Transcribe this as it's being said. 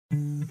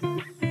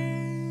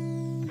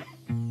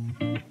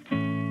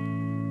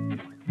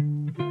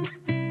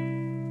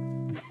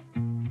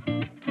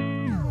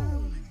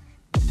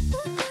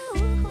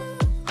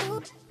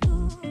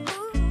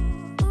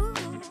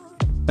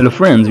Hello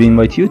friends, we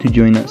invite you to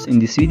join us in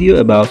this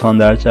video about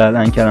Hande ercel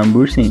and kerem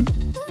bursin.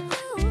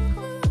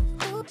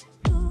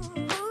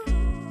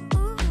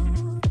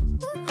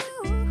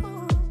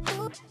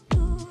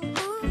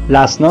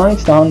 Last night,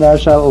 the Hande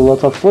ercel a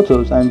lot of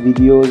photos and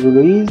videos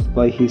released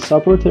by his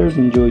supporters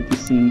enjoyed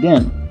seeing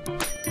them.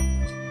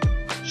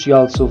 She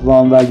also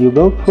won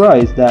valuable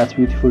prize that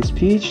beautiful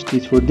speech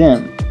did for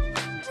them.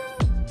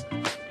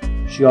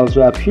 She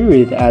also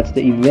appeared at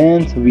the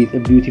event with a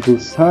beautiful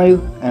style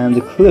and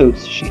the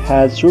clothes she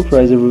had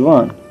surprised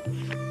everyone.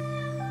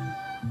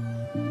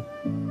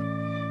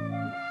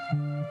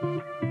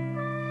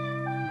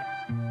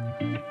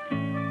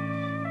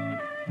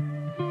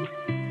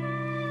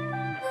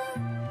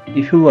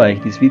 If you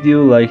like this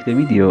video, like the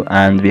video,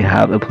 and we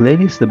have a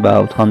playlist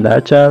about Hande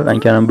ercel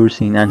and kerem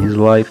bursin and his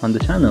life on the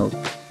channel.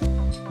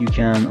 You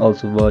can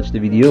also watch the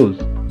videos.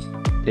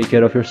 Take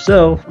care of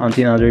yourself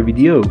until another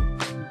video.